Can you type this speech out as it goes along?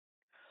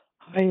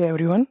Hi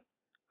everyone.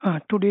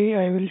 Today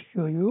I will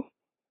show you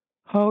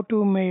how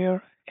to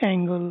measure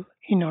angle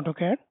in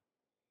AutoCAD.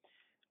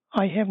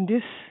 I have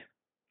this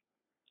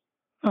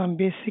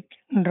basic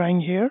drawing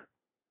here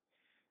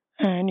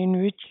and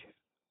in which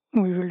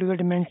we will do the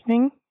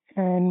dimensioning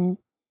and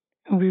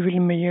we will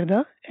measure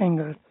the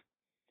angles.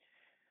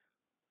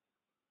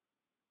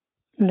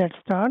 Let's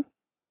start.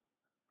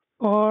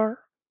 For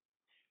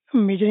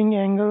measuring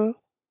angle,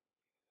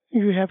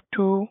 you have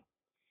to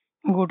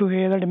go to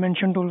here the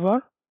dimension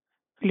toolbar,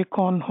 click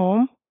on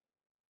home.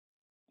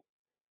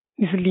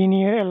 This is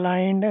linear,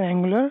 aligned, and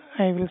angular.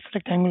 I will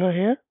select angular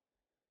here.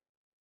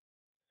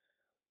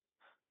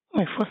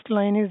 My first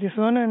line is this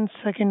one and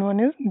second one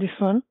is this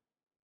one.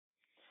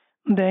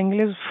 The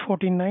angle is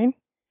 49.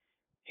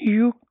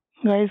 You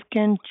guys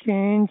can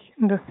change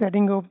the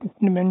setting of this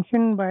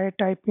dimension by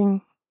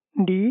typing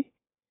D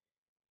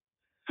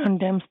and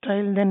damn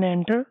style, then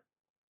enter.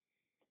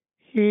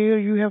 Here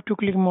you have to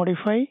click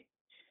modify,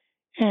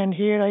 and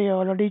here I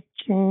already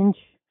changed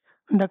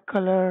the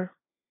color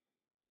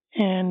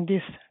and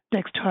this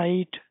text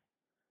height,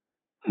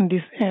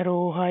 this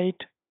arrow height.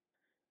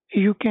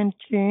 You can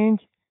change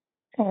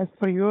as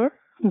per your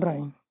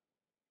drawing.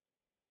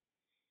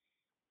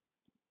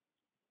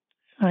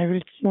 I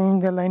will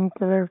change the line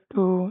color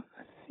to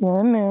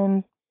cyan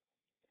and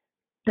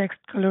text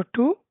color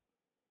to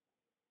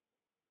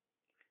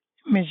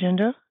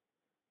magenta.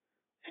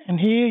 And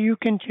here you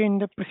can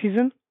change the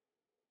precision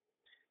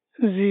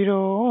 0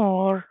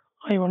 or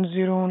I want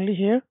 0 only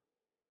here.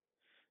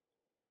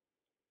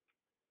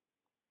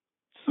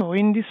 So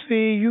in this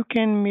way you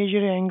can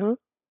measure angle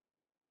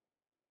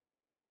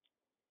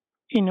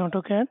in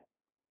AutoCAD.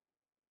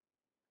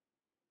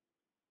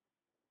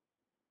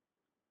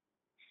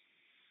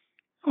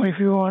 Or if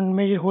you want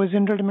measure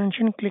horizontal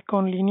dimension, click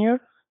on linear,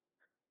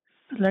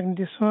 select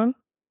this one,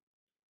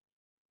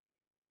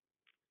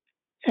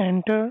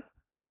 enter,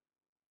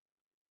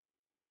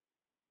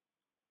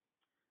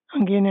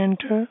 again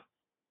enter,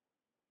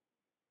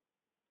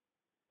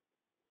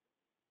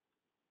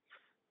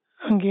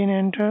 again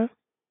enter.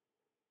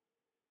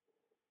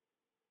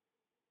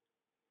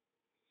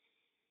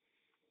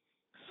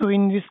 So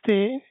in this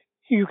way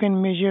you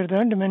can measure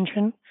the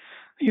dimension.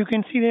 You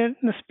can see that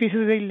the space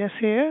is very less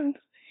here.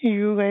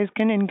 You guys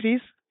can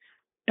increase,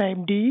 type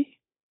D,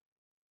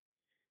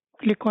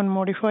 click on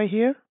modify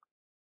here.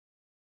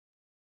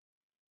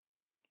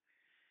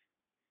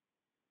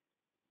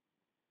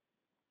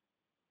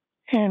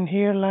 And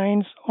here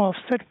lines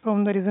offset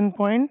from the origin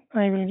point,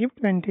 I will give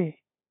 20.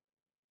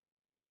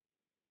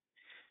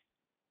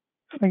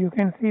 So you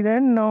can see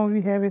that now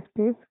we have a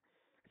space.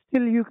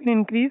 Still you can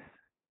increase.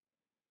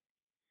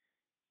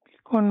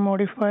 Click on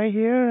modify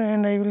here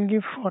and I will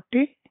give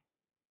 40.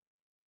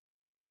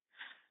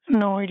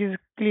 Now it is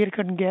clear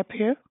cut gap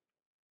here.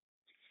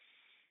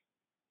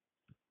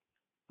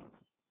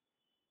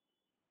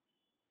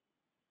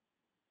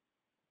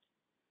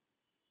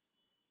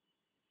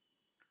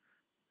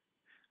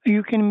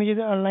 You can measure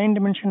the align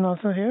dimension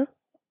also here,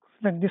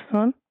 like this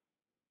one.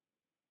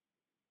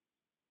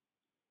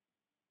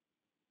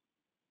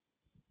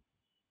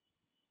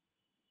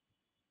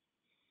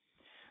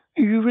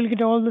 You will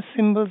get all the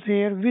symbols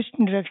here, which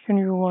direction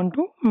you want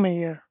to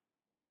measure.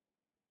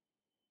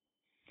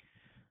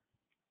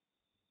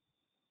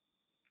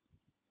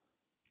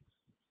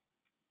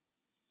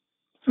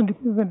 So this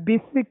is the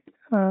basic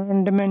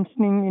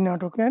dimensioning in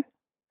AutoCAD.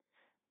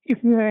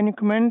 If you have any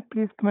comment,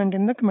 please comment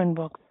in the comment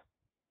box.